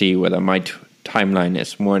kind of see whether my timeline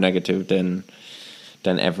is more negative than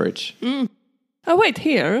average. Oh, wait,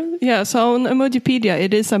 here. Yeah, so on Emojipedia,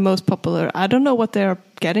 it is the most popular. I don't know what they're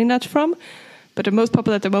getting that from, but the most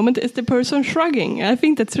popular at the moment is the person shrugging. I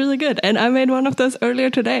think that's really good. And I made one of those earlier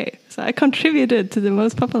today. So I contributed to the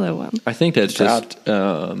most popular one. I think that's just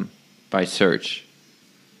by search.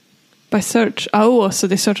 By search? Oh, so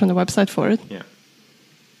they search on the website for it? Yeah.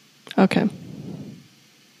 Okay.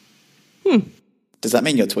 Does that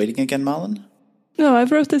mean you're tweeting again, Marlon? No, I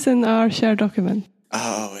wrote this in our shared document.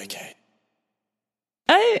 Oh, okay.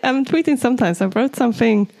 I am tweeting sometimes. I wrote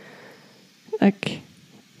something like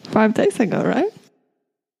 5 days ago, right?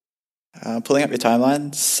 Pulling up your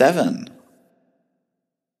timeline, 7.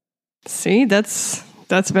 See, that's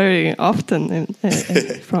very often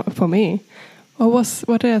for me.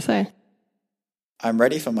 What did I say? I'm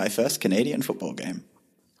ready for my first Canadian football game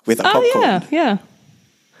with a popcorn.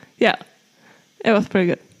 Yeah. It was pretty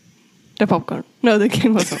good. The popcorn. No, the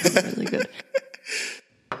game was also really good.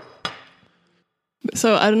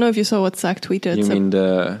 So I don't know if you saw what Zach tweeted. You mean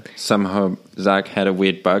somehow Zach had a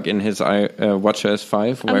weird bug in his WatchOS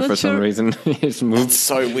 5 where for some reason his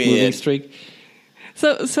moving streak.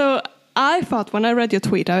 So I thought when I read your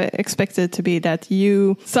tweet, I expected it to be that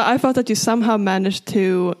I thought that you somehow managed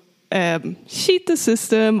to cheat the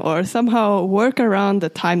system or somehow work around the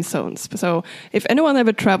time zones. So if anyone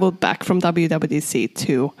ever traveled back from WWDC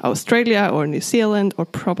to Australia or New Zealand or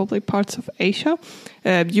probably parts of Asia,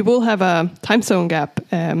 you will have a time zone gap,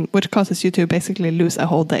 which causes you to basically lose a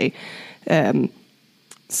whole day.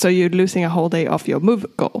 So you're losing a whole day of your move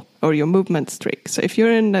goal or your movement streak. So if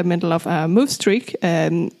you're in the middle of a move streak,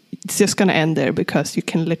 it's just going to end there because you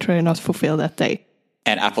can literally not fulfill that day.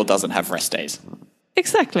 And Apple doesn't have rest days.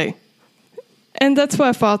 Exactly. And that's why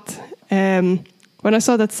I thought when I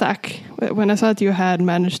saw that you had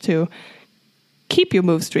managed to keep your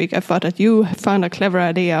move streak, I thought that you found a clever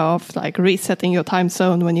idea of like resetting your time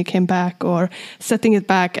zone when you came back, or setting it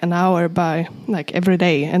back an hour by like every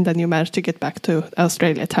day, and then you managed to get back to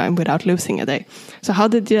Australia time without losing a day. So how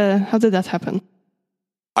did that happen?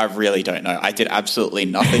 I really don't know. I did absolutely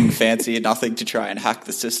nothing fancy, nothing to try and hack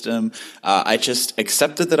the system. I just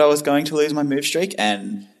accepted that I was going to lose my move streak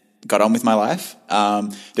and got on with my life.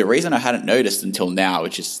 The reason I hadn't noticed until now,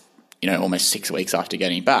 which is almost 6 weeks after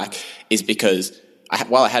getting back, is because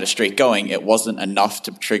while I had a streak going, it wasn't enough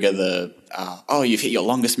to trigger the, you've hit your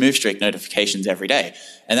longest move streak notifications every day.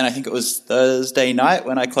 And then I think it was Thursday night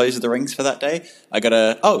when I closed the rings for that day, I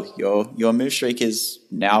got your move streak is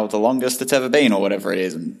now the longest it's ever been, or whatever it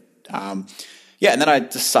is. And and then I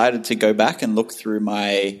decided to go back and look through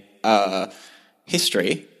my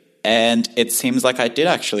history, and it seems like I did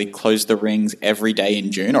actually close the rings every day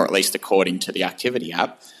in June, or at least according to the activity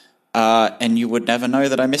app. And you would never know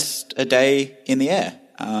that I missed a day in the air.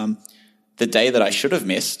 The day that I should have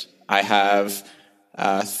missed, I have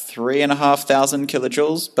 3,500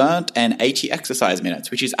 kilojoules burnt and 80 exercise minutes,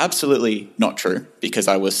 which is absolutely not true because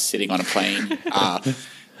I was sitting on a plane.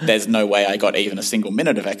 There's no way I got even a single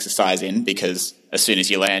minute of exercise in, because as soon as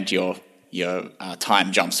you land, your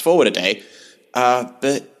time jumps forward a day.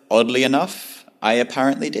 But oddly enough, I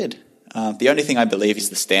apparently did. The only thing I believe is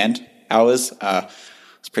the stand hours. I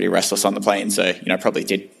was pretty restless on the plane, so probably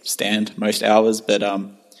did stand most hours. But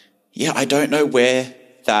I don't know where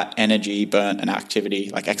that energy burnt and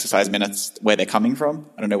activity, like exercise minutes, where they're coming from.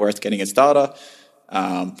 I don't know where it's getting its data.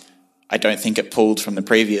 I don't think it pulled from the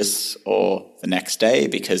previous or the next day,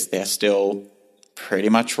 because they're still pretty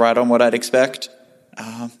much right on what I'd expect.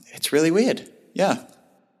 It's really weird. Yeah.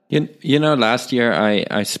 Last year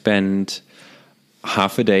I spent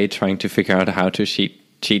half a day trying to figure out how to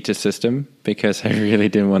cheat the system, because I really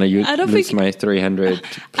didn't want to lose my 300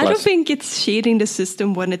 plus. I don't think it's cheating the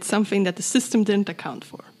system when it's something that the system didn't account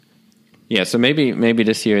for. Yeah, so maybe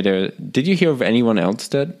this year did you hear of anyone else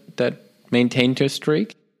that maintained their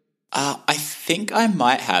streak? I think I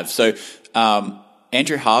might have. So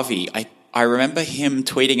Andrew Harvey, I remember him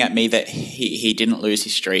tweeting at me that he didn't lose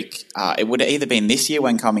his streak. It would have either been this year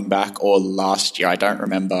when coming back or last year. I don't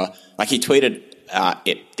remember. Like, he tweeted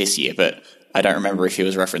it this year, but I don't remember if he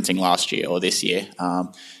was referencing last year or this year.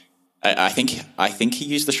 I think he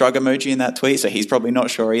used the shrug emoji in that tweet, so he's probably not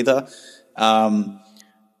sure either.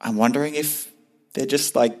 I'm wondering if they're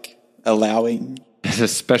just like allowing. There's a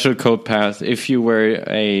special code path. If you were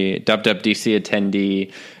a WWDC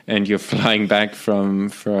attendee and you're flying back from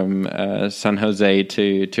San Jose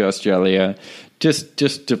to Australia, just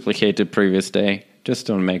duplicate the previous day. Just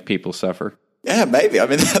don't make people suffer. Yeah, maybe. I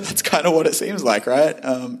mean, that's kind of what it seems like, right?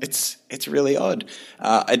 It's really odd.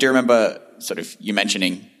 I do remember sort of you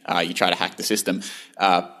mentioning you try to hack the system.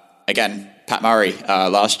 Again, Pat Murray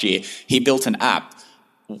last year, he built an app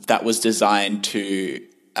that was designed to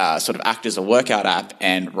sort of act as a workout app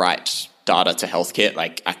and write data to HealthKit,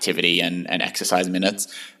 like activity and exercise minutes,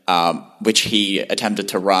 which he attempted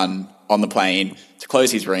to run on the plane to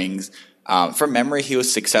close his rings. From memory, he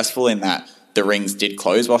was successful in that the rings did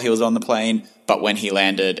close while he was on the plane, but when he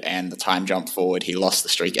landed and the time jumped forward, he lost the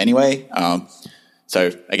streak anyway.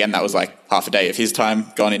 So again, that was like half a day of his time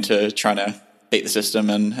gone into trying to beat the system,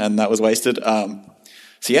 and that was wasted. So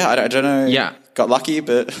yeah, I don't know. Yeah. Got lucky,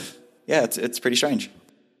 but yeah, it's pretty strange.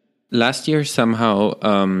 Last year, somehow,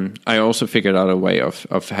 I also figured out a way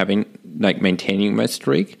of having, like, maintaining my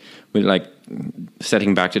streak with, like,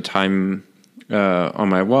 setting back the time on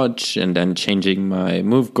my watch and then changing my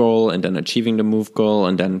move goal and then achieving the move goal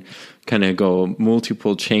and then kind of go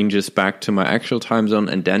multiple changes back to my actual time zone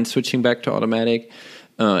and then switching back to automatic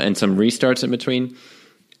and some restarts in between.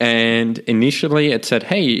 And initially it said,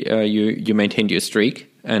 hey, you maintained your streak.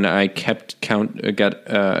 And I got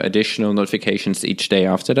additional notifications each day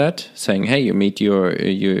after that saying, hey, you hit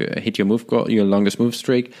your move goal, your longest move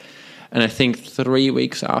streak. And I think 3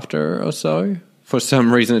 weeks after or so, for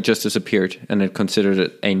some reason, it just disappeared, and it considered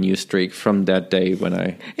it a new streak from that day when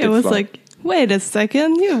I. It was fly. Like, wait a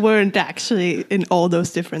second, you weren't actually in all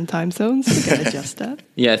those different time zones. You can adjust that.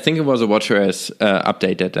 Yeah, I think it was a WatchOS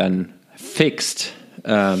update that then fixed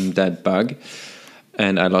that bug,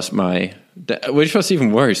 and I lost my. Which was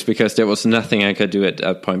even worse because there was nothing I could do at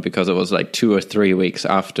that point because it was like 2 or 3 weeks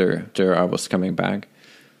after I was coming back.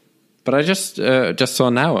 But I just saw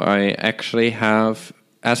now I actually have,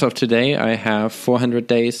 as of today, I have 400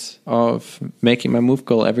 days of making my move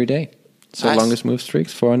goal every day. So nice. Longest move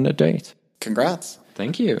streaks, 400 days. Congrats.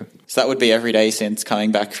 Thank you. So that would be every day since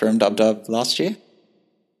coming back from Dub last year?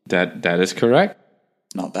 That is correct.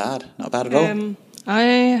 Not bad at all. I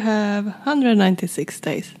have 196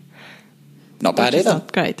 days. Not bad Which is either.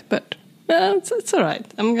 not great, but it's all right.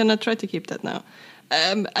 I'm going to try to keep that now.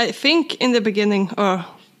 I think in the beginning, or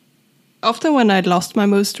often when I lost my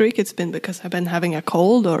mood streak, it's been because I've been having a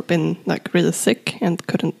cold or been like really sick and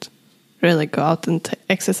couldn't really go out and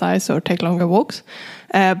exercise or take longer walks.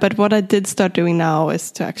 But what I did start doing now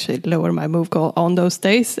is to actually lower my move goal on those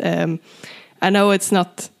days. I know it's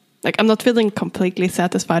not like I'm not feeling completely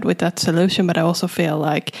satisfied with that solution, but I also feel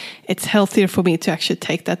like it's healthier for me to actually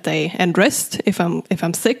take that day and rest if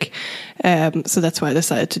I'm sick. So that's why I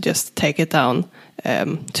decided to just take it down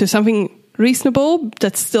to something reasonable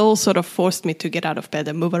that still sort of forced me to get out of bed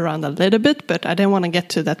and move around a little bit, but I didn't want to get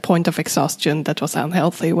to that point of exhaustion that was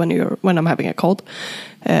unhealthy when I'm having a cold.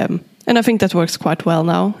 And I think that works quite well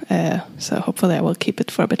now. So hopefully I will keep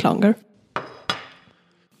it for a bit longer.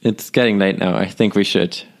 It's getting late now. I think we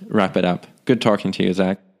should wrap it up. Good talking to you,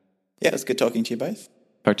 Zach. Yeah, it was good talking to you both.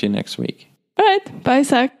 Talk to you next week. All right. Bye,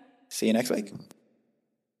 Zach. See you next week.